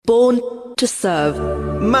Born to serve.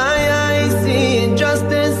 My eyes see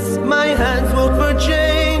injustice, my hands work for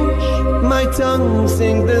change, my tongue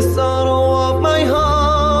sings the sorrow of my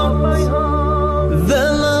heart. The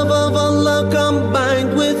love of Allah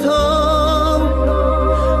combined with hope,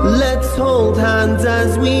 let's hold hands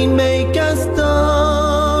as we make a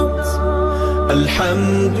start.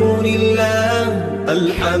 Alhamdulillah,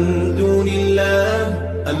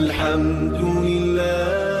 Alhamdulillah,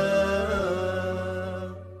 Alhamdulillah.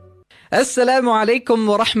 Assalamu alaikum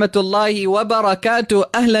wa rahmatullahi wa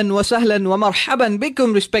barakatuh. Ahlan wa sahlan wa marhaban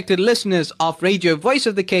bikum, respected listeners of Radio Voice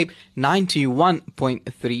of the Cape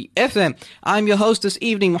 91.3 FM. I'm your host this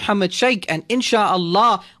evening, Muhammad Sheikh, and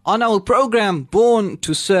inshallah on our program Born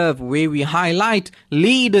to Serve, where we highlight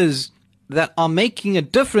leaders that are making a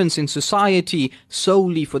difference in society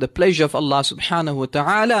solely for the pleasure of Allah subhanahu wa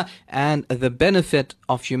ta'ala and the benefit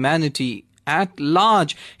of humanity at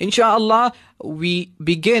large. Inshallah, we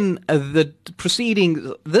begin the proceedings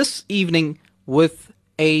this evening with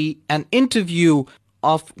an interview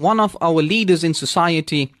of one of our leaders in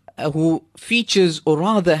society who features, or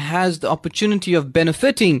rather has the opportunity of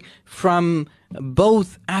benefiting from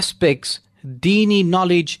both aspects, Deeni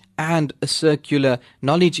knowledge and circular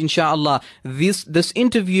knowledge, inshallah. This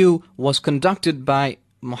interview was conducted by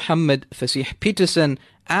Muhammad Fasih Peterson,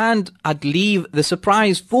 and I'd leave the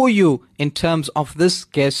surprise for you in terms of this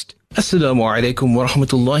guest. Assalamu alaikum wa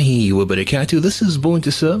rahmatullahi wa barakatuh. This is Born to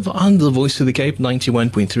Serve on the Voice of the Cape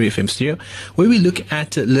 91.3 FM stereo, where we look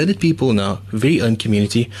at learned people in our very own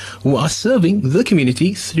community who are serving the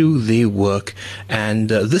community through their work. And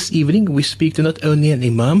this evening we speak to not only an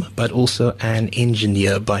imam but also an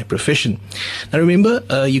engineer by profession. Now remember,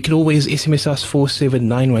 you can always SMS us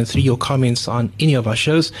 47913 your comments on any of our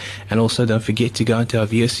shows, and also don't forget to go onto our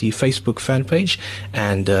VOC Facebook fan page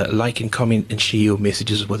and like and comment and share your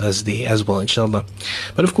messages with us there as well, inshallah.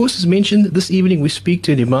 But of course, as mentioned, this evening we speak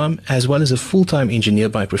to an imam as well as a full-time engineer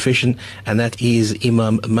by profession, and that is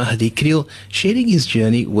Imam Mahdi Creel, sharing his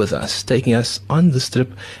journey with us, taking us on this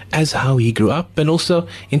trip as how he grew up, and also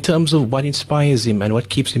in terms of what inspires him and what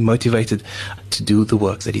keeps him motivated to do the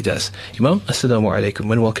work that he does. Imam, assalamu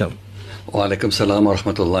alaikum and welcome. Wa alaikum salam wa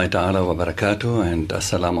rahmatullahi ta'ala wa barakatuh, and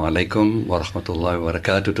assalamu alaikum wa rahmatullahi wa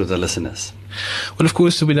barakatuh to the listeners. Well, of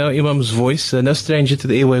course, we know Imam's voice, no stranger to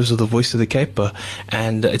the airwaves of the Voice of the Cape,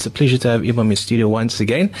 and it's a pleasure to have Imam in studio once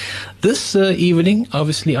again. This evening,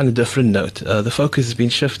 obviously on a different note, the focus has been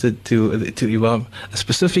shifted to Imam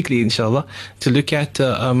specifically, inshallah, to look at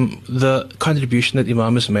the contribution that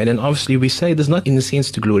Imam has made. And obviously we say this not in the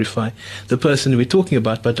sense to glorify the person we're talking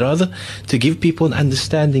about, but rather to give people an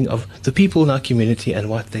understanding of the people in our community and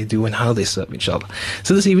what they do and how they serve, inshallah.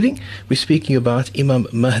 So this evening, we're speaking about Imam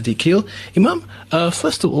Mahdi Creel. Imam,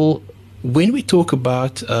 first of all, when we talk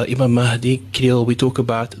about Imam Mahdi Creel, we talk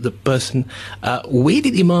about the person. Where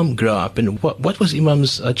did Imam grow up, and what was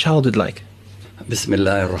Imam's childhood like?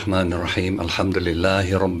 Bismillah ar-Rahman ar-Rahim.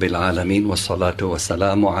 Alhamdulillahi Rabbil Alameen. Wa salatu wa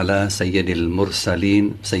salamu ala Sayyidil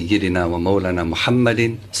Mursaleen, Sayyidina wa Mawlana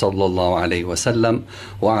Muhammadin sallallahu alayhi wa sallam,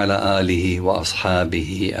 wa ala alihi wa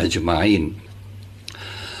ashabihi ajma'een.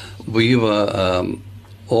 We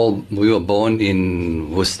were born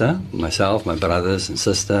in Worcester, myself, my brothers and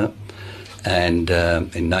sister, and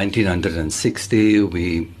in 1960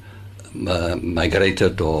 we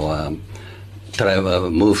migrated or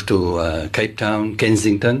moved to Cape Town,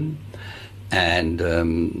 Kensington, and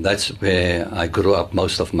that's where I grew up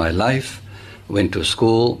most of my life. Went to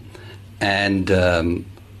school and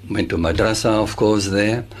went to madrasa, of course,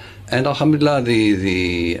 there. And alhamdulillah,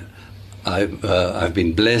 I've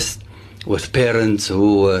been blessed with parents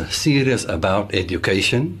who were serious about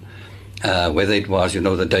education, whether it was,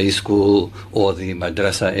 the day school or the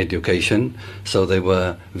madrasa education. So they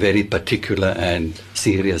were very particular and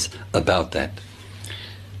serious about that.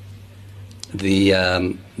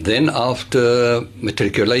 Then after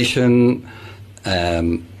matriculation,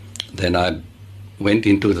 then I went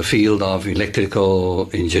into the field of electrical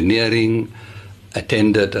engineering,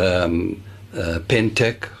 attended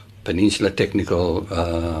Pentech, Peninsula Technical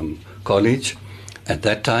College. At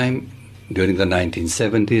that time, during the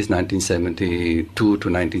 1970s, 1972 to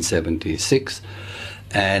 1976,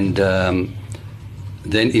 and then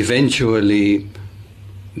eventually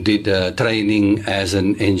did training as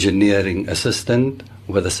an engineering assistant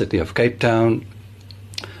with the City of Cape Town.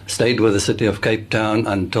 Stayed with the City of Cape Town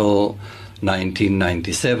until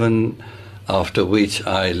 1997, after which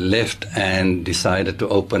I left and decided to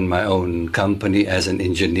open my own company as an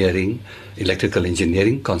electrical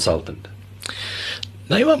engineering consultant.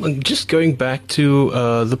 Now, Imam, just going back to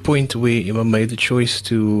the point where Imam made the choice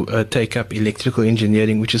to take up electrical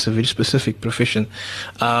engineering, which is a very specific profession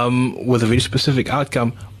with a very specific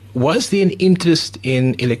outcome. Was there an interest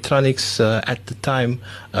in electronics at the time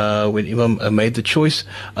when Imam made the choice?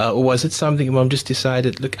 Or was it something Imam just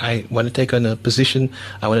decided, look, I want to take on a position,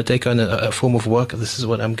 I want to take on a form of work, this is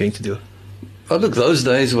what I'm going to do? Oh, look, those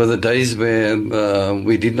days were the days where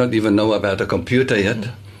we did not even know about a computer yet,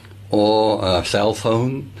 or a cell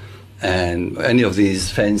phone, and any of these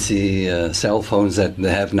fancy cell phones that they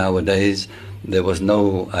have nowadays. There was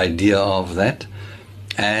no idea of that.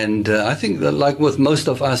 And I think that, like with most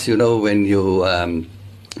of us, you know, when you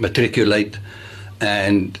matriculate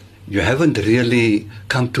and you haven't really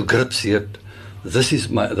come to grips yet, this is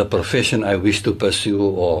the profession I wish to pursue,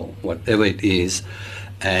 or whatever it is.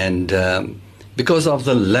 And because of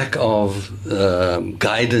the lack of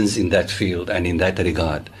guidance in that field and in that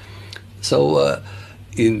regard. So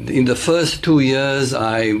in the first 2 years,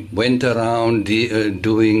 I went around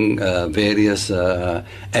doing various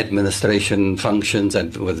administration functions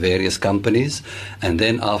with various companies. And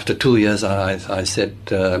then after 2 years, I said,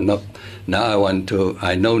 no, now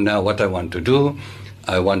I know now what I want to do.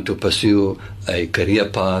 I want to pursue a career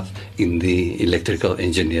path in the electrical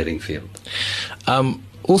engineering field.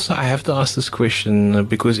 Also, I have to ask this question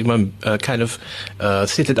because Imam kind of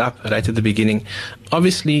set it up right at the beginning.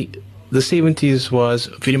 Obviously, the 70s was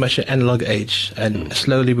very much an analog age, and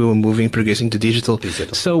slowly we were progressing to digital.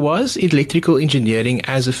 So was electrical engineering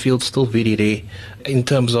as a field still very rare in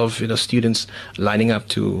terms of, you know, students lining up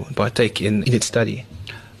to partake in its study?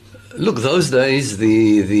 Look, those days,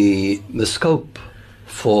 the scope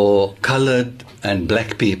for colored and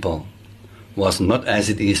black people was not as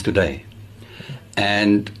it is today.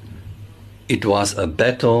 And it was a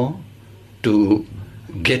battle to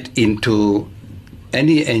get into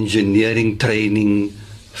any engineering training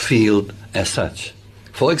field as such.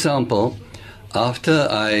 For example, after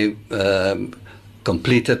I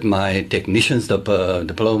completed my technician's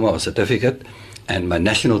diploma or certificate and my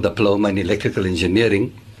national diploma in electrical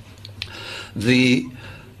engineering, the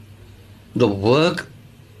work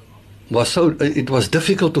was it was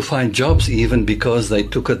difficult to find jobs, even because they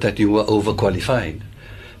took it that you were overqualified.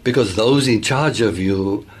 Because those in charge of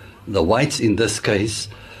you, the whites in this case,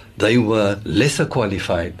 they were lesser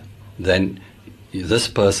qualified than this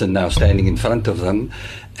person now standing in front of them,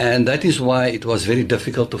 and that is why it was very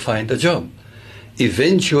difficult to find a job.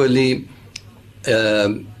 Eventually,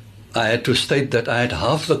 I had to state that I had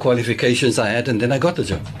half the qualifications I had, and then I got the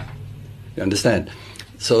job. You understand?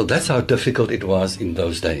 So that's how difficult it was in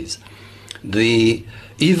those days.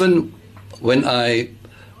 Even when I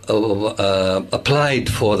applied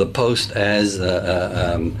for the post as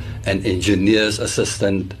an engineer's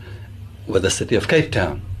assistant with the city of Cape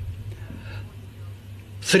Town,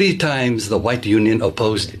 3 times the white union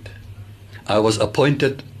opposed it. I was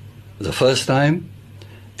appointed the first time,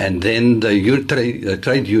 and then the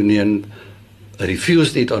trade union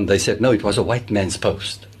refused it, and they said, no, it was a white man's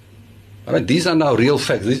post. All right, these are now real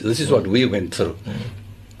facts. This is what we went through.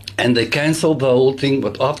 And they cancelled the whole thing,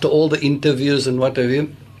 but after all the interviews and whatever,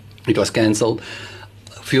 it was cancelled.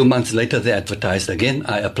 A few months later, they advertised again.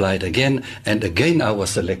 I applied again, and again I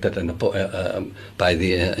was selected by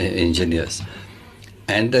the engineers.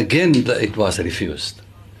 And again, it was refused.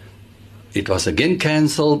 It was again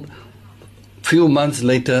cancelled. Few months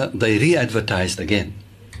later, they re-advertised again.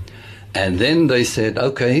 And then they said,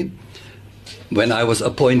 okay, when I was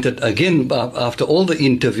appointed again, after all the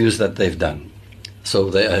interviews that they've done,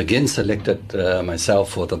 so they again selected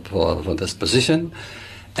myself for this position.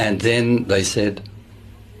 And then they said,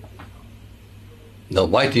 the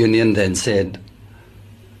white union then said,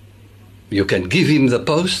 you can give him the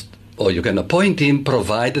post or you can appoint him,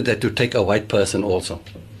 provided that you take a white person also.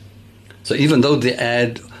 So even though the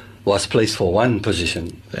ad was placed for one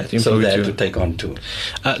position, so they had to take on 2.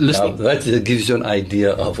 Now, that gives you an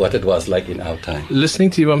idea of what it was like in our time.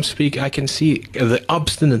 Listening to you speak, I can see the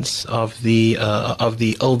obstinance of the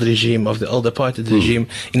old regime, of the old apartheid regime,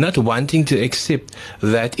 in not wanting to accept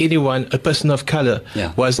that anyone, a person of color,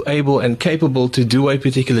 was able and capable to do a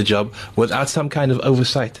particular job without some kind of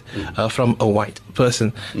oversight from a white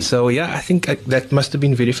person. So yeah, I think that must have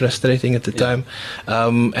been very frustrating at the time.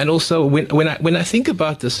 And also when I think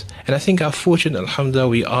about this, and I think how fortunate, alhamdulillah,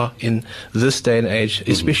 we are in this day and age,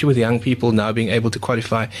 especially with young people now being able to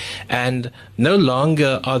qualify, and no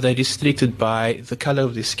longer are they restricted by the color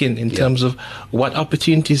of their skin in terms of what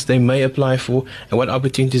opportunities they may apply for and what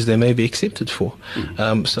opportunities they may be accepted for.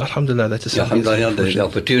 So alhamdulillah, that is something. The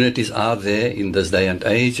opportunities are there in this day and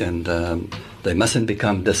age, and they mustn't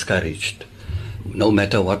become discouraged. no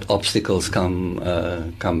matter what obstacles come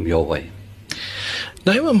your way.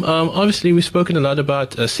 Now, Imam, obviously we've spoken a lot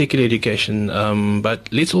about secular education, but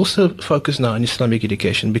let's also focus now on Islamic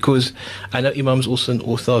education, because I know Imam's also an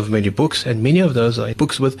author of many books, and many of those are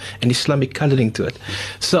books with an Islamic coloring to it.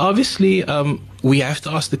 So obviously we have to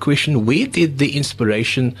ask the question, where did the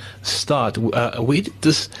inspiration start? Where did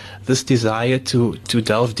this desire to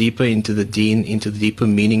delve deeper into the deen, into the deeper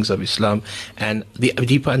meanings of Islam and the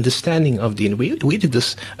deeper understanding of deen, where did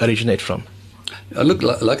this originate from? Look,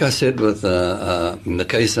 like I said, with in the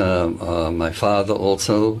case my father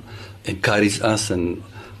also encouraged us, and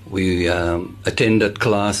we attended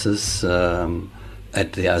classes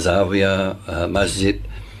at the Azawiya Masjid,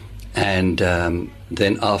 and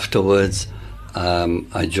then afterwards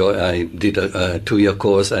I did a 2-year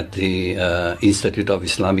course at the Institute of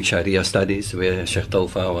Islamic Sharia Studies, where Sheikh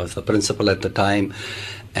Tawfa was the principal at the time,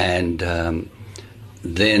 and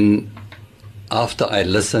then after I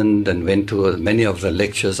listened and went to many of the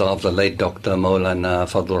lectures of the late Dr. Maulana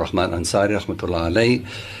Fadlur Rahman Ansari Rahmatullah Alayh,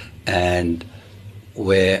 and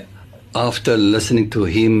where after listening to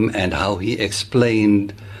him and how he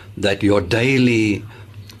explained that your daily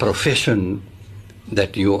profession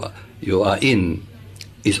that you are in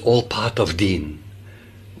is all part of deen.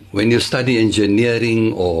 When you study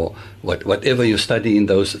engineering or whatever you study in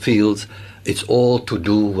those fields, it's all to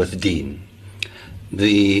do with deen.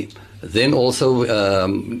 Then also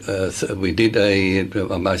we did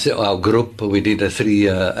our group, we did a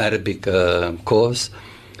 3-year Arabic course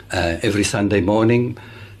every Sunday morning,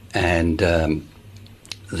 and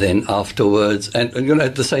then afterwards, and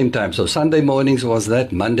at the same time, so Sunday mornings was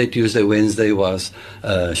that, Monday, Tuesday, Wednesday was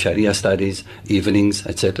Sharia studies, evenings,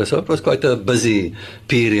 etc. So it was quite a busy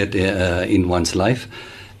period in one's life,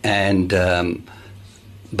 and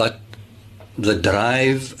but the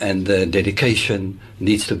drive and the dedication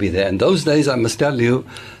needs to be there. And those days, I must tell you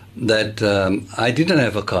that I didn't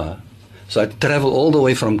have a car. So I'd travel all the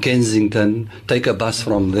way from Kensington, take a bus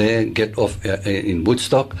from there, get off in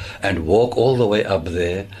Woodstock, and walk all the way up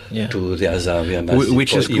there to the Azawiya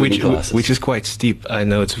Masjid. Which is quite steep. I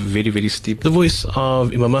know it's very, very steep. The voice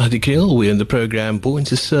of Imam Mahdi Kil. We're in the program Born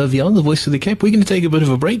to Serve You on the Voice of the Cape. We're going to take a bit of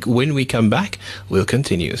a break. When we come back, we'll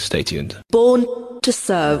continue. Stay tuned. Born to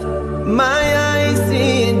serve. My eyes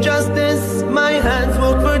see injustice, my hands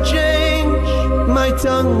work for change, my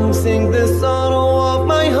tongue sing the sorrow of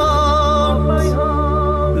my heart.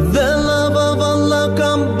 The love of Allah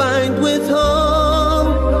combined with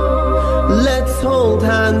hope. Let's hold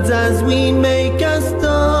hands as we make a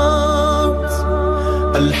start.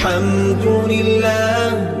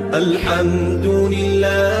 Alhamdulillah,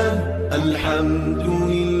 Alhamdulillah,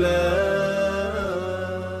 Alhamdulillah.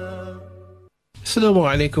 Assalamu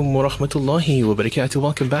alaikum wa rahmatullahi wa barakatuh.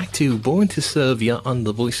 Welcome back to Born to Serve Ya on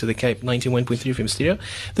the Voice of the Cape 91.3 FM stereo.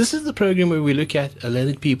 This is the program where we look at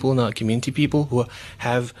learned people in our community, people who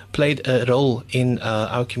have played a role in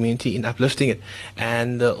our community in uplifting it.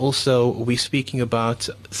 And also we're speaking about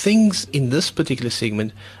things in this particular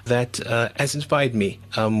segment that has inspired me.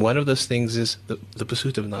 One of those things is the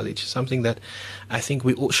pursuit of knowledge, something that I think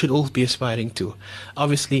we should all be aspiring to.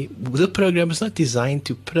 Obviously, the program is not designed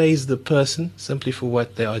to praise the person simply for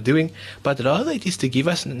what they are doing, but rather it is to give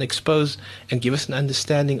us an expose and give us an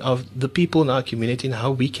understanding of the people in our community and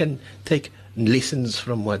how we can take lessons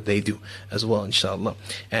from what they do as well, inshallah.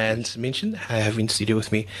 And as mentioned, I have in studio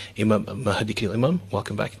with me Imam Mahdi Kil. Imam,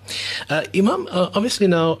 welcome back. Imam, obviously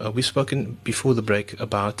now we've spoken before the break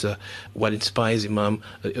about what inspires Imam,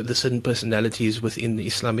 the certain personalities within the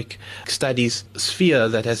Islamic studies sphere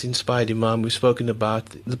that has inspired Imam. We've spoken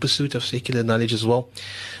about the pursuit of secular knowledge as well.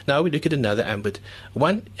 Now we look at another ambit.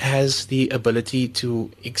 One has the ability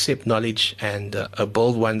to accept knowledge and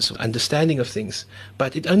build one's understanding of things,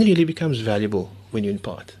 but it only really becomes valuable when you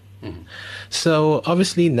impart. Mm-hmm. So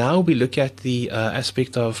obviously now we look at the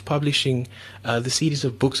aspect of publishing the series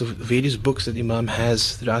of books, of various books that Imam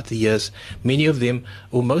has throughout the years, many of them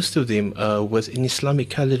or most of them with an Islamic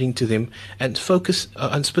coloring to them, and focus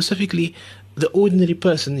on specifically the ordinary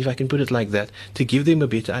person, if I can put it like that, to give them a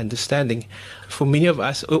better understanding. For many of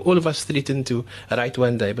us, all of us threaten to write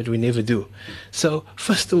one day, but we never do. So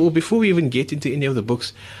first of all, before we even get into any of the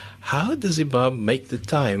books, how does Imam make the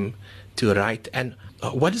time to write, and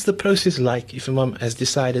what is the process like if Imam has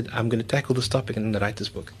decided, I'm going to tackle this topic and write this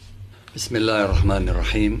book? Bismillah ar-Rahman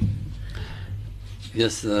ar-Rahim.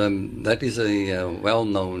 Yes, that is a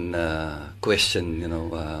well-known question.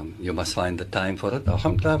 You must find the time for it.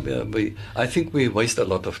 Alhamdulillah, I think we waste a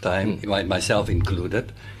lot of time, myself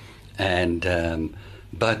included. And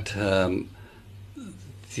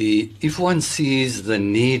if one sees the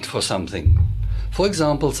need for something, For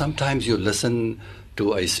example, sometimes you listen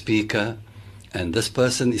to a speaker and this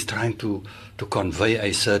person is trying to convey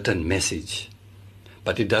a certain message,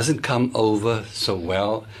 but it doesn't come over so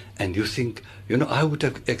well, and you think, I would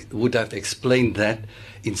have explained that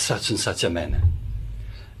in such and such a manner.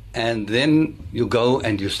 And then you go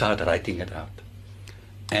and you start writing it out,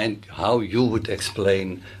 and how you would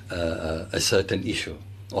explain a certain issue,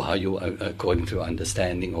 or how you, according to your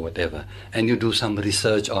understanding or whatever, and you do some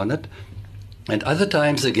research on it. And other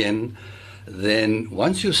times again, then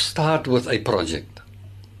once you start with a project,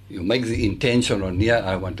 you make the intention on here,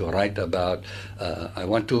 I want to write about, I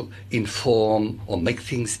want to inform or make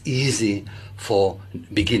things easy for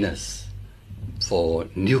beginners, for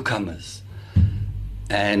newcomers.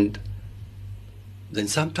 And then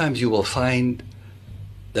sometimes you will find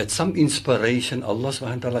that some inspiration, Allah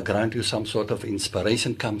subhanahu wa ta'ala grant you some sort of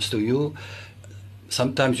inspiration comes to you.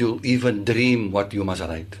 Sometimes you'll even dream what you must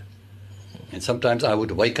write. And sometimes I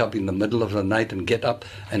would wake up in the middle of the night and get up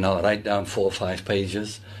and I'll write down 4 or 5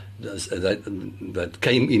 pages that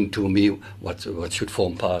came into me what should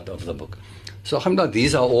form part of the book. So alhamdulillah,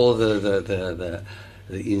 these are all the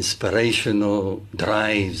inspirational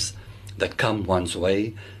drives that come one's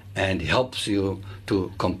way and helps you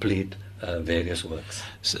to complete various works.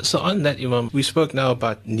 So on that, Imam, we spoke now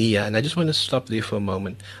about niyyah, and I just want to stop there for a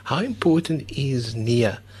moment. How important is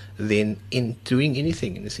niyyah then in doing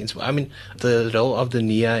anything, in a sense? I mean, the role of the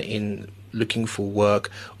niyyah in looking for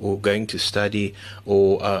work or going to study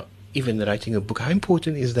or even writing a book, how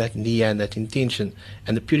important is that niyyah and that intention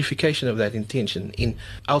and the purification of that intention in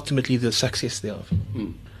ultimately the success thereof?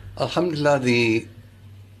 Alhamdulillah,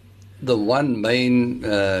 the one main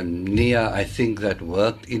niyyah I think that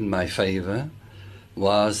worked in my favor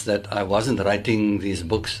was that I wasn't writing these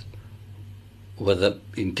books with the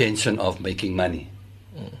intention of making money.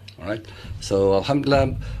 All right? So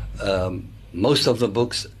alhamdulillah, most of the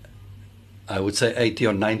books, I would say 80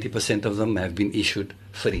 or 90% of them have been issued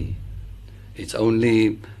free. It's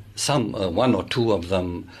only some, 1 or 2 of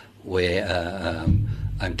them where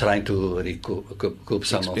I'm trying to recoup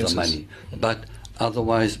some of the money. But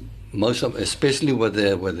otherwise, most of, especially with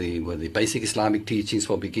the basic Islamic teachings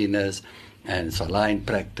for beginners and Salah in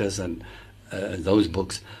practice and those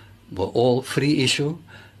books were all free issue.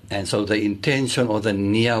 And so the intention or the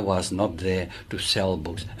niyyah was not there to sell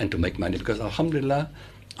books and to make money, because alhamdulillah,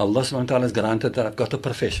 Allah subhanahu wa ta'ala has granted that I've got a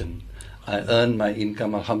profession. I earn my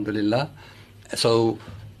income, alhamdulillah. So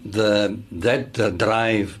that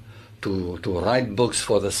drive to write books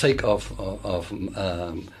for the sake of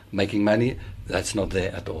making money, that's not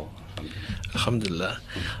there at all. Alhamdulillah.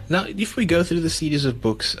 Now, if we go through the series of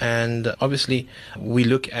books, and obviously we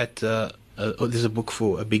look at, there's a book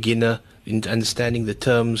for a beginner in understanding the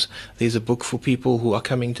terms. There's a book for people who are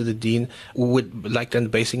coming to the deen, who would like a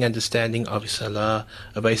basic understanding of Salah,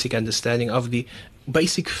 a basic understanding of the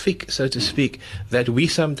basic fiqh, so to speak, that we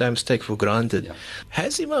sometimes take for granted. Yeah.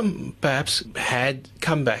 Has Imam perhaps had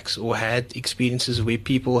comebacks or had experiences where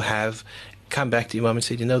people have come back to Imam and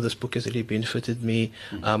said, this book has really benefited me.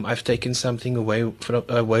 I've taken something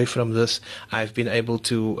away from this. I've been able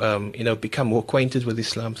to, become more acquainted with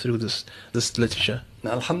Islam through this literature.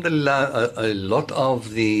 Now, alhamdulillah, a lot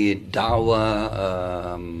of the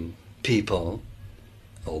da'wah people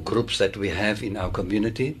or groups that we have in our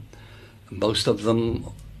community, most of them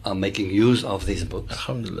are making use of these books.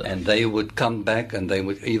 Alhamdulillah. And they would come back and they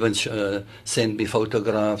would even send me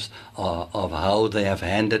photographs of how they have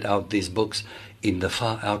handed out these books in the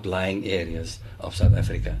far outlying areas of South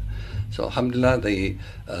Africa. So alhamdulillah,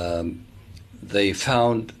 they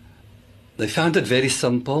found it very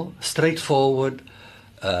simple, straightforward.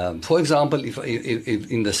 For example, if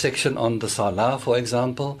in the section on the Salah, for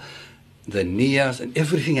example, the niyyahs and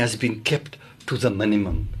everything has been kept to the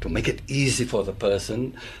minimum to make it easy for the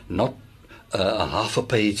person, not a half a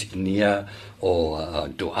page niyyah or a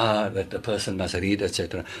dua that the person must read,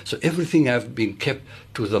 etc. So everything has been kept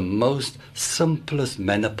to the most simplest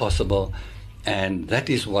manner possible, and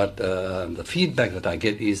that is what the feedback that I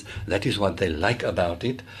get is that is what they like about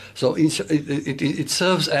it. So it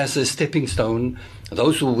serves as a stepping stone.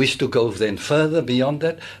 Those who wish to go then further beyond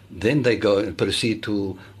that, then they go and proceed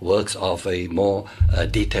to works of a more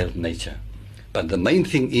detailed nature. But the main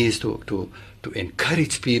thing is to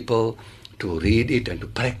encourage people to read it and to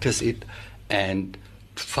practice it and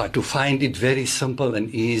to find it very simple and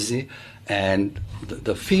easy. And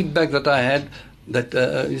the feedback that I had, that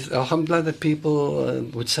is alhamdulillah, that people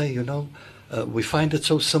would say, we find it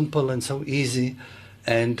so simple and so easy,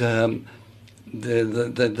 and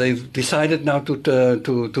they've decided now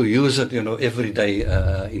to use it, every day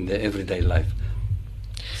in their everyday life.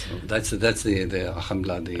 That's the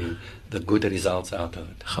alhamdulillah, the good results out of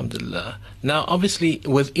it. Alhamdulillah. Now, obviously,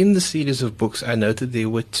 within the series of books, I noted there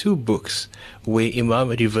were 2 books where Imam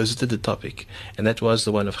revisited the topic, and that was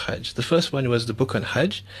the one of Hajj. The first one was the book on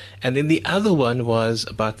Hajj, and then the other one was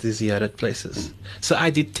about the ziyarat places. So I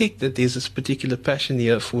detect that there's this particular passion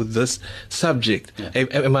here for this subject. Yeah.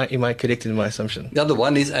 Am I correct in my assumption? The other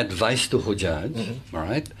one is advice to Hujjaj, all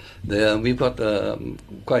right? We've got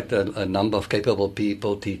quite a number of capable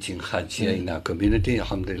people teaching Hajj here in our community,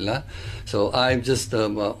 alhamdulillah. So I've just,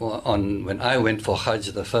 when I went for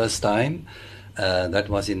Hajj the first time, that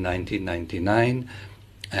was in 1999,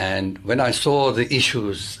 and when I saw the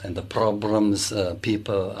issues and the problems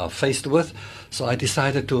people are faced with, so I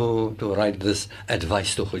decided to write this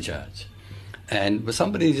advice to Hujjaj. And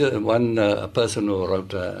one person who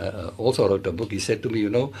also wrote a book, he said to me,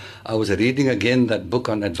 I was reading again that book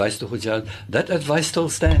on advice to Hujjaj. That advice still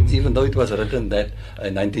stands, even though it was written 10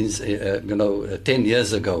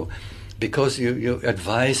 years ago. Because you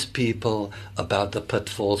advise people about the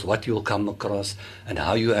pitfalls, what you'll come across, and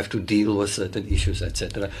how you have to deal with certain issues,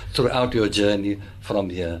 etc., throughout your journey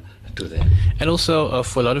from here to there. And also,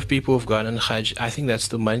 for a lot of people who've gone on Hajj, I think that's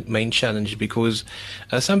the main challenge, because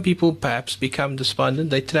some people perhaps become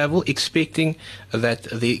despondent. They travel expecting that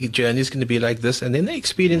the journey is going to be like this, and then they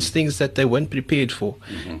experience things that they weren't prepared for.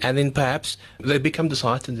 And then perhaps they become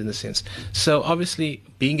disheartened in a sense. So obviously,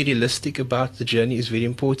 being realistic about the journey is very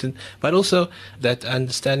important, but also that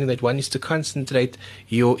understanding that one needs to concentrate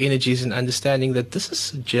your energies and understanding that this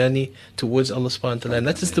is a journey towards Allah subhanahu wa ta'ala, and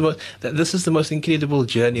this is the most incredible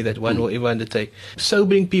journey that one will ever undertake.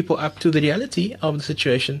 Sobering people up to the reality of the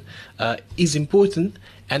situation is important,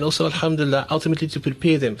 and also, alhamdulillah, ultimately to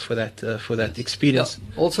prepare them for that experience.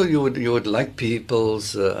 Yeah. Also, you would like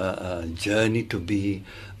people's journey to be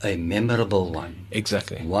a memorable one.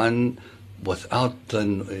 Exactly. One without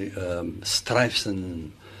strifes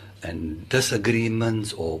and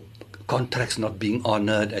disagreements or contracts not being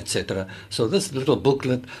honored, etc. So this little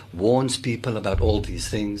booklet warns people about all these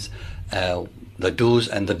things, the do's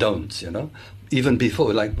and the don'ts, Even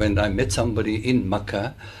before, like when I met somebody in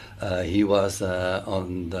Makkah, he was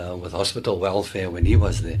with hospital welfare when he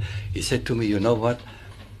was there. He said to me, you know what,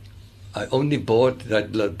 I only bought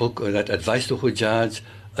that book, or that advice to Hujjaj,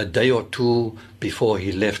 a day or 2 before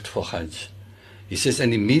he left for Hajj. He says,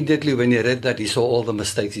 and immediately when he read that, he saw all the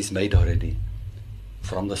mistakes he's made already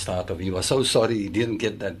from the start of. He was so sorry he didn't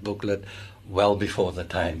get that booklet well before the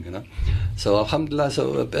time, So alhamdulillah,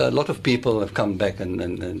 so a lot of people have come back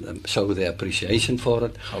and show their appreciation for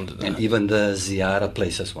it, and even the ziyarah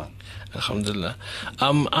places one. Alhamdulillah.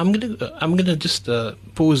 I'm gonna just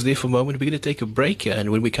pause there for a moment. We're gonna take a break,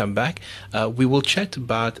 and when we come back, we will chat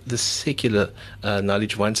about the secular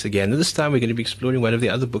knowledge once again. And this time, we're going to be exploring one of the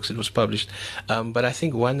other books that was published, but I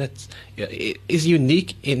think one that is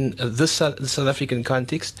unique in the South African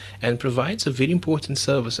context and provides a very important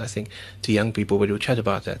service, I think, to young people. But we'll chat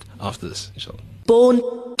about that after this, inshallah. Born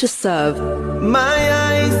to serve. My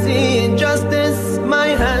eyes see injustice, my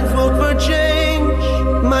hands work for change,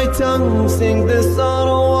 my tongue sing the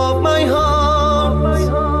sorrow of my heart.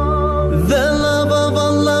 The love of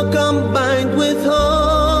Allah combined with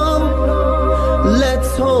hope.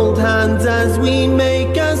 Let's hold hands as we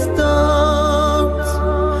make a start.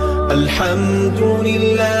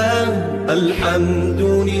 Alhamdulillah,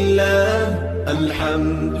 Alhamdulillah,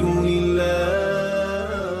 Alhamdulillah.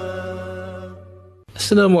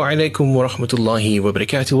 Assalamu alaikum wa rahmatullahi wa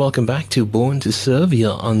barakatuh. Welcome back to Born to Serve here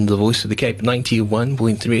on the Voice of the Cape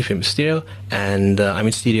 91.3 FM stereo, and I'm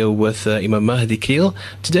in studio with Imam Mahdi Keel.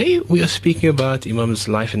 Today we are speaking about Imam's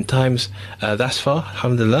life and times thus far,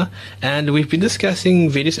 alhamdulillah, and we've been discussing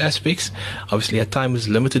various aspects. Obviously our time is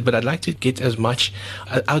limited, but I'd like to get as much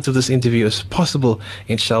out of this interview as possible,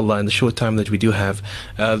 inshallah, in the short time that we do have.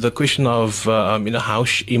 The question of how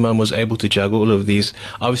Imam was able to juggle all of these,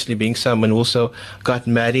 obviously being someone who also got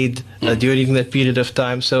married during that period of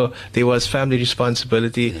time, so there was family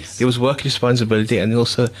responsibility, yes. There was work responsibility, and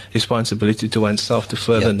also responsibility to oneself to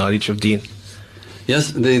further knowledge of Deen.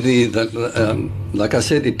 Yes, like I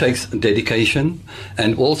said, it takes dedication,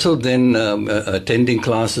 and also then attending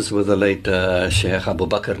classes with the late Sheikh Abu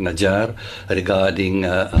Bakr Najjar regarding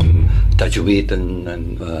tajweed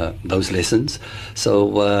and those lessons.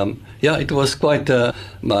 So it was quite,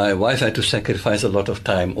 my wife had to sacrifice a lot of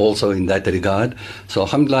time also in that regard. So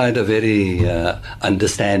alhamdulillah, I had a very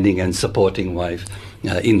understanding and supporting wife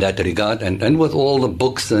in that regard, and with all the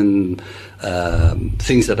books and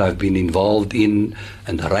things that I've been involved in,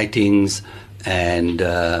 and the writings, and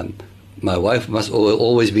my wife must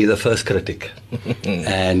always be the first critic.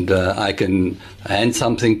 And I can hand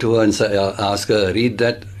something to her and say, ask her, read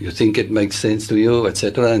that, you think it makes sense to you,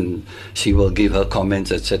 etc. And she will give her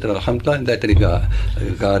comments, etc. Alhamdulillah, in that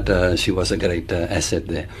regard, she was a great asset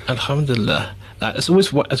there. Alhamdulillah.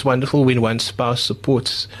 It's wonderful when one spouse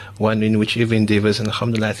supports one in whichever endeavors, and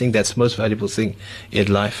alhamdulillah, I think that's the most valuable thing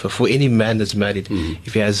in life for any man that's married,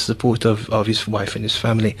 if he has support of his wife and his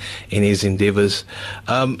family in his endeavors.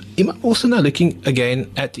 Imam, also now looking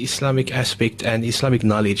again at the Islamic aspect and Islamic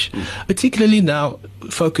knowledge, particularly now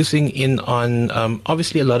focusing in on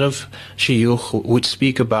obviously a lot of shuyukh would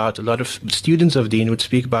speak about, a lot of students of deen would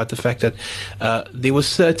speak about the fact that there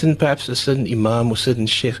was perhaps a certain imam or certain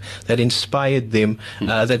sheikh that inspired them,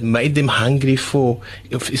 that made them hungry for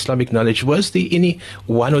Islamic knowledge. Was there any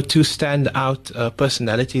one or two standout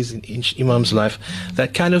personalities in Imam's life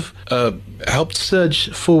that kind of helped surge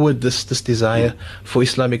forward this desire for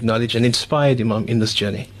Islamic knowledge and inspired Imam in this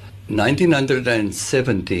journey?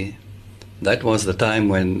 1970, that was the time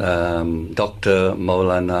when Dr.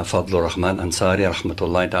 Maulana Fadlur Rahman Ansari,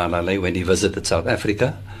 rahmatullahi ta'ala alayhi, when he visited South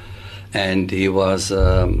Africa, and he was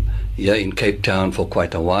here in Cape Town for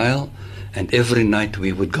quite a while, and every night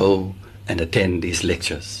we would go and attend these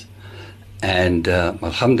lectures. And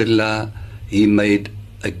alhamdulillah, he made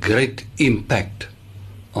a great impact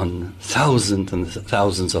on thousands and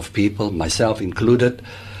thousands of people, myself included.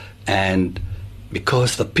 And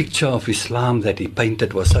because the picture of Islam that he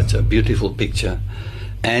painted was such a beautiful picture,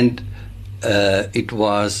 and it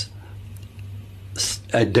was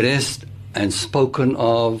addressed and spoken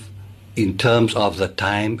of in terms of the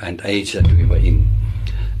time and age that we were in.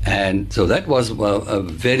 And so that was a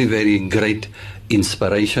very, very great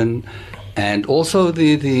inspiration. And also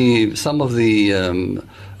some of the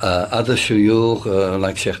other shuyukh,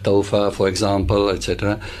 like Sheikh Tawfa, for example,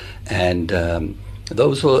 etc. And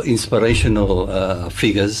those were inspirational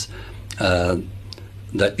figures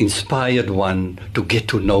that inspired one to get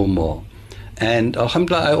to know more. And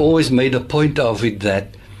alhamdulillah, I always made a point of it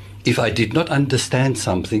that if I did not understand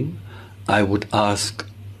something, I would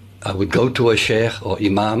go to a sheikh or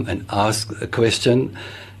imam and ask a question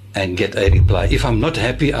and get a reply. If I'm not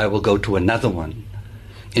happy, I will go to another one.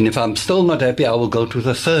 And if I'm still not happy, I will go to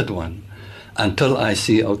the third one until I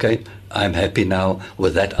see, okay, I'm happy now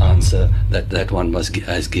with that answer that one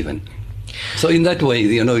has given. So in that way,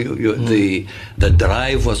 the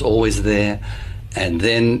drive was always there. And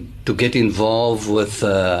then to get involved with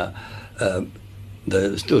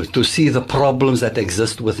to see the problems that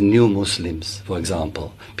exist with new Muslims, for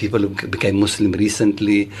example. People who became Muslim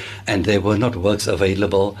recently and there were not works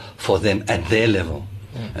available for them at their level.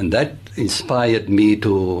 And that inspired me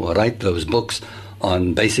to write those books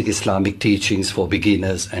on basic Islamic teachings for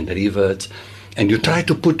beginners and reverts. And you try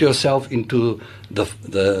to put yourself into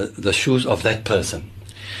the shoes of that person.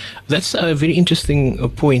 That's a very interesting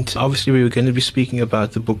point. Obviously, we were going to be speaking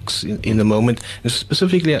about the books in a moment. And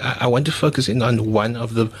specifically, I want to focus in on one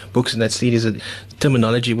of the books in that series, a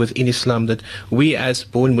terminology within Islam that we as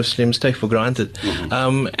born Muslims take for granted.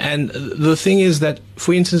 And the thing is that,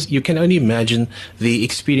 for instance, you can only imagine the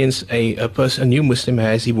experience a new Muslim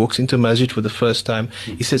has. He walks into a masjid for the first time.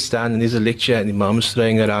 He sits down and there's a lecture and the imam is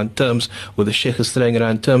throwing around terms, or the sheikh is throwing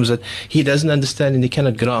around terms that he doesn't understand and he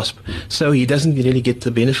cannot grasp. So he doesn't really get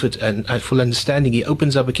the benefit and full understanding. He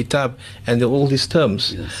opens up a kitab and there are all these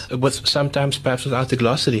terms, with sometimes perhaps without a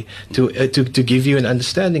glossary to give you an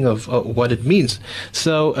understanding of what it means.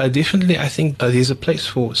 So definitely I think there's a place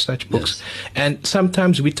for such books. And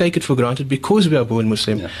sometimes we take it for granted because we are born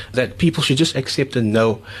Muslim that people should just accept and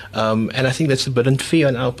know. And I think that's a bit unfair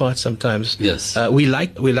on our part sometimes. We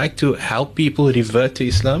like to help people revert to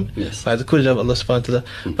Islam by the qudra of Allah subhanahu wa ta'ala.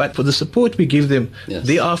 But for the support we give them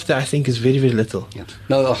thereafter, I think is very, very little.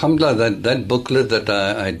 Now, alhamdulillah, that booklet that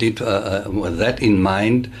I did with that in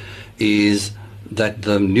mind is that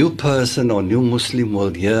the new person or new Muslim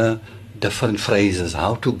will hear different phrases,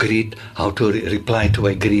 how to greet, how to reply to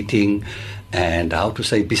a greeting, and how to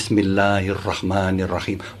say Bismillahir Rahmanir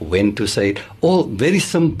Rahim, when to say it. All very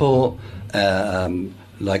simple,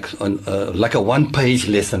 like a one-page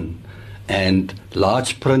lesson, and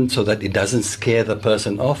large print so that it doesn't scare the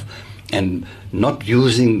person off, and not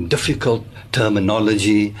using difficult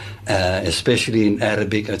terminology, especially in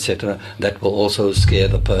Arabic, etc., that will also scare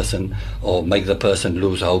the person or make the person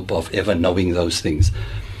lose hope of ever knowing those things.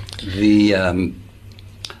 The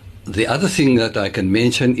other thing that I can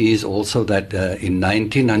mention is also that in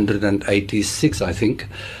 1986, I think,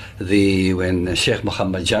 when Sheikh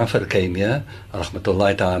Muhammad Jafar came here,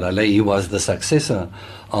 rahmatullahi ta'ala alayhi, he was the successor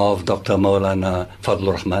of Dr. Maulana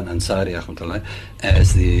Fadlur Rahman Ansari, rahmatullahi,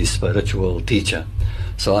 as the spiritual teacher.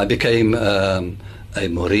 So I became a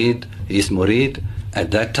murid, his murid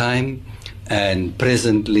at that time, and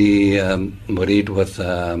presently murid with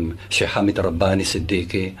Sheikh Hamid Rabbani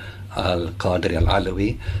Siddiqui Al-Qadri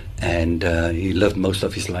Al-Alawi, and he lived most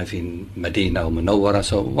of his life in Medina or Munawwara.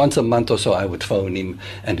 So once a month or so I would phone him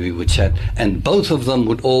and we would chat, and both of them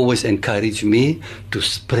would always encourage me to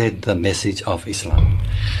spread the message of Islam.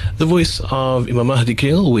 The voice of Imam Mahdi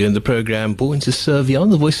Khail. We're in the program Born to Serve here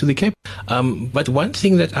on the Voice of the Cape. But one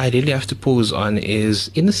thing that I really have to pause on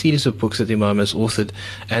is in the series of books that Imam has authored,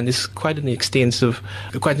 and it's quite an extensive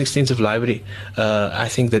library. I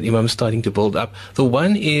think that Imam is starting to build up. The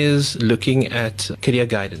one is looking at career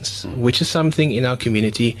guidance, which is something in our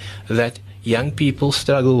community that young people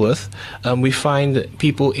struggle with. We find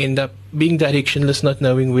people end up being directionless, not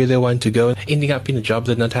knowing where they want to go, ending up in a job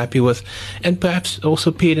they're not happy with, and perhaps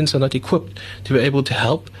also parents are not equipped to be able to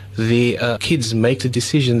help their kids make the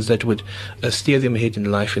decisions that would steer them ahead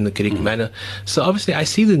in life in the correct manner. So obviously I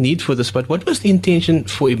see the need for this, but what was the intention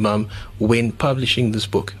for Imam when publishing this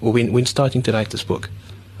book, or when starting to write this book?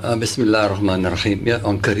 Bismillah ar-Rahman ar-Rahim. Yeah,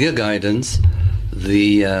 on career guidance,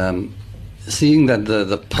 seeing that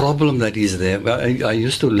the problem that is there, I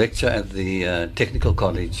used to lecture at the technical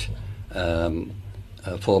college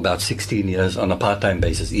for about 16 years on a part-time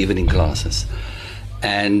basis, evening classes.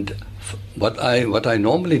 And what I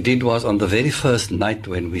normally did was, on the very first night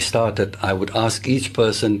when we started, I would ask each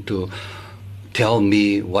person to tell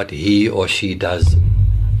me what he or she does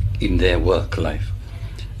in their work life.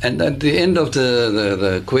 And at the end of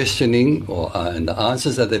the questioning and the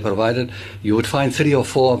answers that they provided, you would find 3 or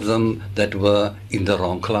 4 of them that were in the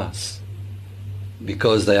wrong class,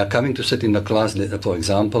 because they are coming to sit in the class, for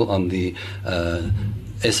example, on the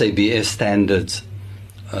SABS standards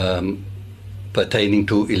pertaining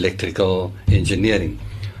to electrical engineering,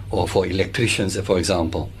 or for electricians, for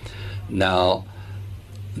example. Now,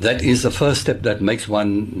 that is the first step that makes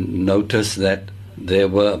one notice that there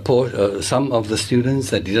were some of the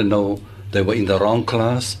students that didn't know they were in the wrong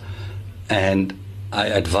class, and I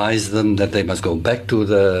advised them that they must go back to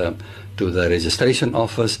the registration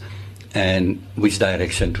office and which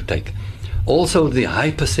direction to take. Also, the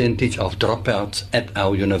high percentage of dropouts at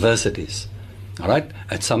our universities. All right,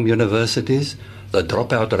 at some universities, the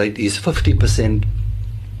dropout rate is 50%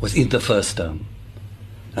 within the first term.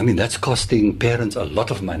 I mean, that's costing parents a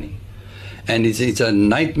lot of money. And it's a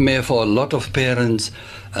nightmare for a lot of parents.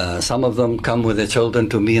 Some of them come with their children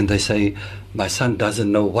to me and they say, my son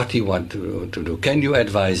doesn't know what he wants to do. Can you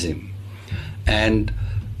advise him? And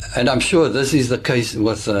I'm sure this is the case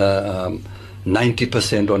with 90%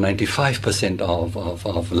 or 95%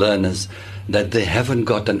 of learners, that they haven't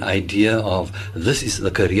got an idea of this is the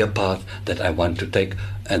career path that I want to take,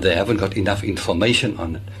 and they haven't got enough information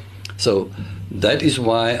on it. So that is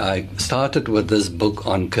why I started with this book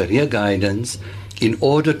on career guidance, in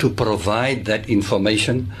order to provide that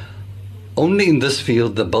information only in this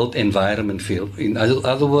field, the built environment field. In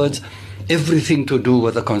other words, everything to do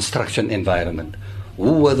with the construction environment.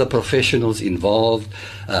 Who were the professionals involved?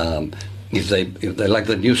 If they like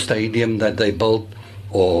the new stadium that they built,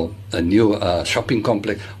 or a new shopping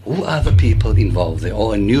complex, who are the people involved there?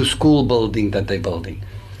 Or a new school building that they're building?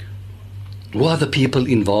 Who are the people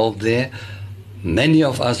involved there? Many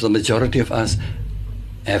of us, the majority of us,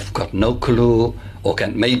 have got no clue, or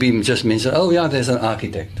can maybe just mention, oh yeah, there's an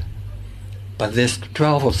architect. But there's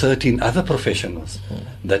 12 or 13 other professionals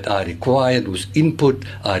that are required, whose input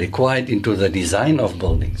are required into the design of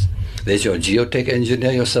buildings. There's your geotech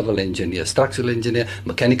engineer, your civil engineer, structural engineer,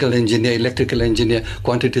 mechanical engineer, electrical engineer,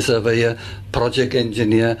 quantity surveyor, project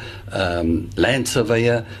engineer, land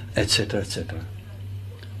surveyor, etc., etc.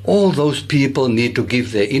 All those people need to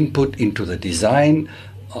give their input into the design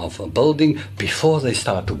of a building before they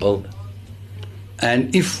start to build.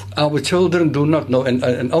 And if our children do not know,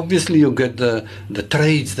 and obviously you get the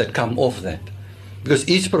trades that come off that. Because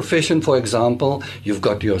each profession, for example, you've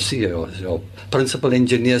got your CEO, your principal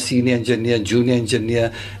engineer, senior engineer, junior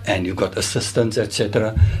engineer, and you've got assistants,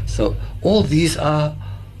 etc. So all these are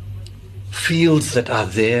fields that are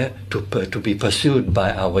there to be pursued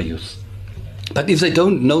by our youth. But if they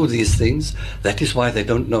don't know these things, that is why they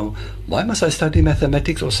don't know, why must I study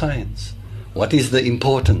mathematics or science? What is the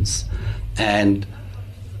importance? And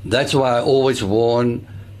that's why I always warn,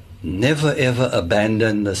 never ever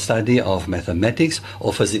abandon the study of mathematics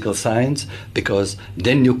or physical science, because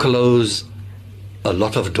then you close a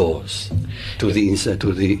lot of doors to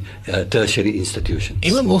the tertiary institutions.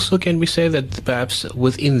 Imam, also can we say that perhaps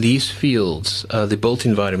within these fields, the built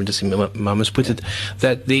environment, as Imam has put it,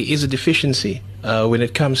 that there is a deficiency when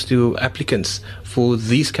it comes to applicants for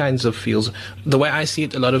these kinds of fields? The way I see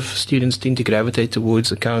it, a lot of students tend to gravitate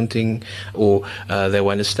towards accounting, or they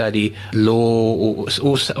want to study law,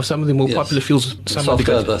 or some of the more popular fields.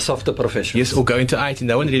 The softer professions. Yes, or go into IT.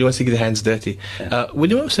 No one really wants to get their hands dirty.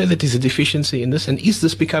 Would you say that there's a deficiency in this, and is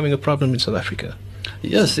this becoming a problem in South Africa?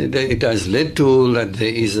 Yes, it has led to that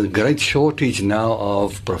there is a great shortage now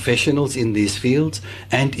of professionals in these fields,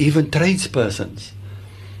 and even tradespersons.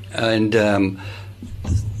 And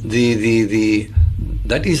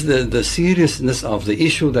that is the seriousness of the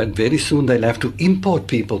issue, that very soon they'll have to import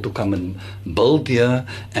people to come and build here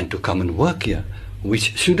and to come and work here,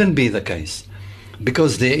 which shouldn't be the case,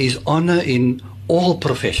 because there is honor in all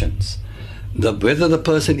professions. Whether the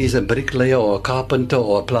person is a bricklayer or a carpenter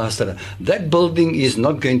or a plasterer, that building is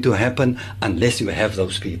not going to happen unless you have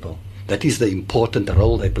those people. That is the important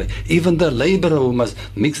role they play. Even the laborer who must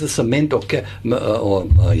mix the cement or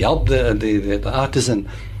help the artisan,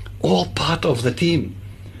 all part of the team.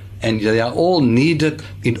 And they are all needed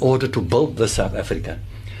in order to build the South Africa.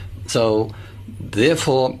 So,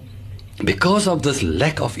 therefore, because of this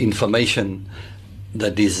lack of information, the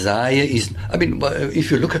desire is, I mean,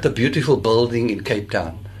 if you look at a beautiful building in Cape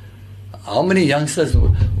Town, how many youngsters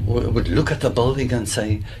would look at the building and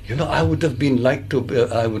say, you know, I would like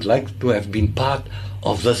to have been part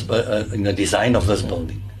of this, in the design of this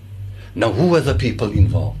building. Now, who are the people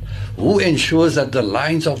involved? Who ensures that the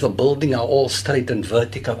lines of the building are all straight and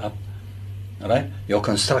vertical up? All right? Your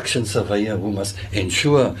construction surveyor, who must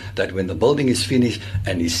ensure that when the building is finished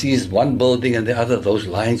and he sees one building and the other, those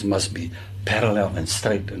lines must be parallel and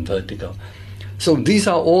straight and vertical. So these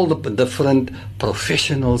are all the different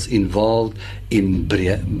professionals involved in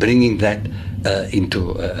bringing that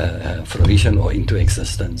into fruition or into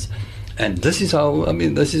existence. And this is how, I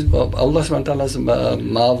mean, this is Allah subhanahu wa ta'ala's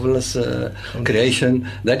marvelous creation.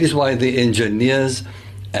 That is why the engineers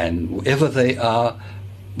and whoever they are,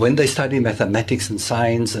 when they study mathematics and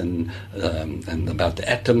science and about the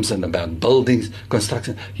atoms and about buildings,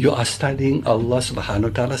 construction, you are studying Allah subhanahu wa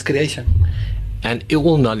ta'ala's creation. And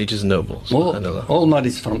all knowledge is noble. All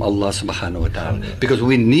knowledge from Allah subhanahu wa ta'ala. Because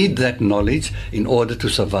we need that knowledge in order to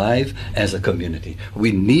survive as a community.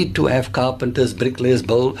 We need to have carpenters, bricklayers,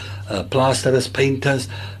 plasterers, painters,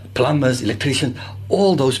 plumbers, electricians.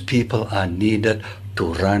 All those people are needed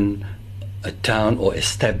to run a town or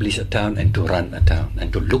establish a town and to run a town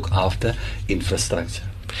and to look after infrastructure.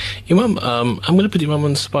 Imam, I'm going to put Imam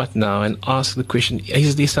on the spot now and ask the question,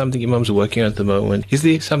 is there something Imam's working on at the moment? Is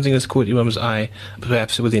there something that's caught Imam's eye,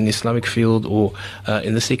 perhaps within the Islamic field or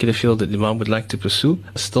in the secular field, that Imam would like to pursue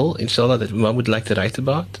still, inshallah, that Imam would like to write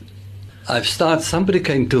about? Somebody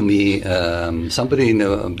came to me, somebody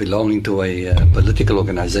belonging to a political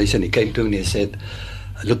organization, he came to me and he said,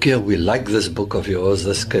 look here, we like this book of yours,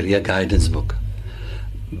 this career guidance book,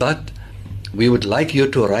 but we would like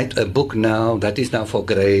you to write a book now, that is now for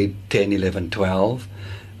grade 10, 11, 12.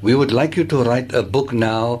 We would like you to write a book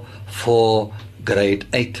now for grade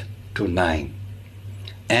 8 to 9.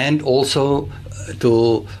 And also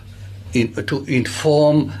to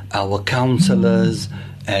inform our counselors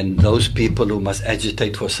and those people who must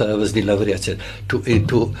agitate for service delivery, etc.,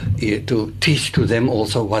 to teach to them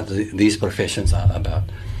also what these professions are about.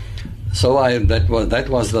 So that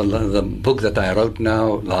was the book that I wrote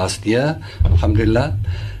now last year, alhamdulillah.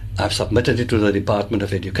 I've submitted it to the Department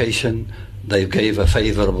of Education. They gave a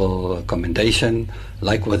favorable commendation,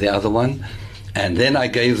 like with the other one. And then I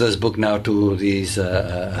gave this book now to these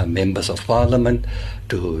members of parliament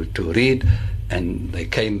to read. And they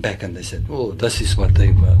came back and they said, oh, this is what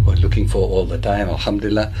they were looking for all the time.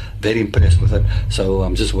 Alhamdulillah, very impressed with it. So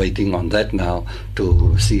I'm just waiting on that now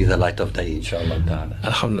to see the light of day, inshallah ta'ala.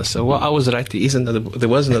 Alhamdulillah. So what I was right, there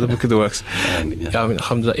was another book of the works. Yeah.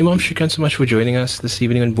 Alhamdulillah. Imam, shukran so much for joining us this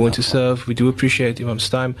evening on Born to Serve. We do appreciate Imam's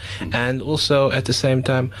time. And also at the same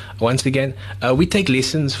time, once again, we take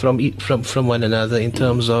lessons from one another in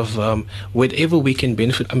terms of whatever we can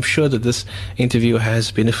benefit. I'm sure that this interview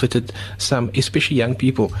has benefited some, especially young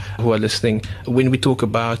people who are listening. When we talk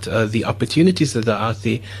about the opportunities that are out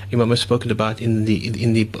there, Imam has spoken about in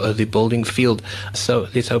the building field. So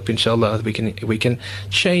let's hope, inshallah, we can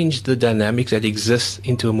change the dynamics that exists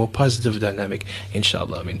into a more positive dynamic,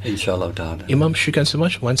 inshallah. I mean, inshallah ta'ala. Imam, shukran so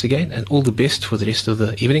much once again, and all the best for the rest of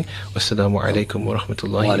the evening. Wassalamu alaikum wa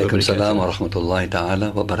rahmatullahi wa barakatuh. Wa alaikum salam wa rahmatullahi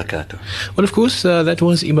ta'ala wa barakatuh. Well, of course, that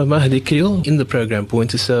was Imam Mahdi Creel in the program Born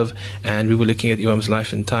to Serve, and we were looking at Imam's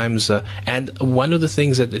life and times and And one of the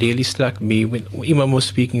things that really struck me when Imam was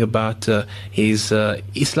speaking about his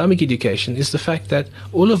Islamic education is the fact that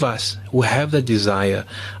all of us who have that desire,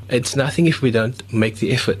 it's nothing if we don't make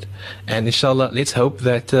the effort. And inshallah, let's hope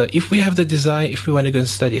that if we have the desire, if we want to go and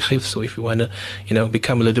study hifz, or if we want to,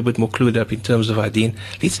 become a little bit more clued up in terms of our deen,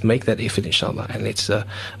 let's make that effort, inshallah, and let's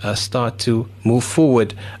start to move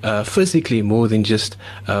forward physically more than just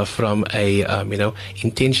from a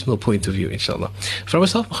intentional point of view, inshallah. From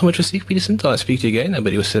myself, Muhammad Rafiq Peterson, I'll speak to you again.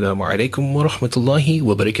 Wassalamu alaikum wa rahmatullahi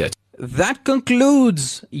wa barakatuh. That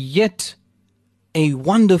concludes yet a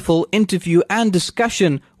wonderful interview and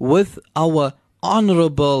discussion with our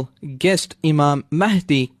honorable guest, Imam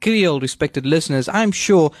Mahdi Creel. Respected listeners, I'm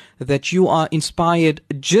sure that you are inspired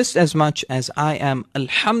just as much as I am.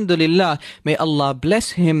 Alhamdulillah. May Allah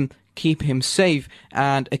bless him, keep him safe,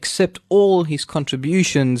 and accept all his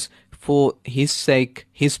contributions for his sake,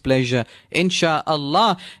 his pleasure,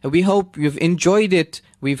 insha'Allah. We hope you've enjoyed it.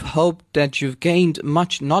 We've hoped that you've gained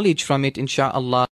much knowledge from it, insha'Allah.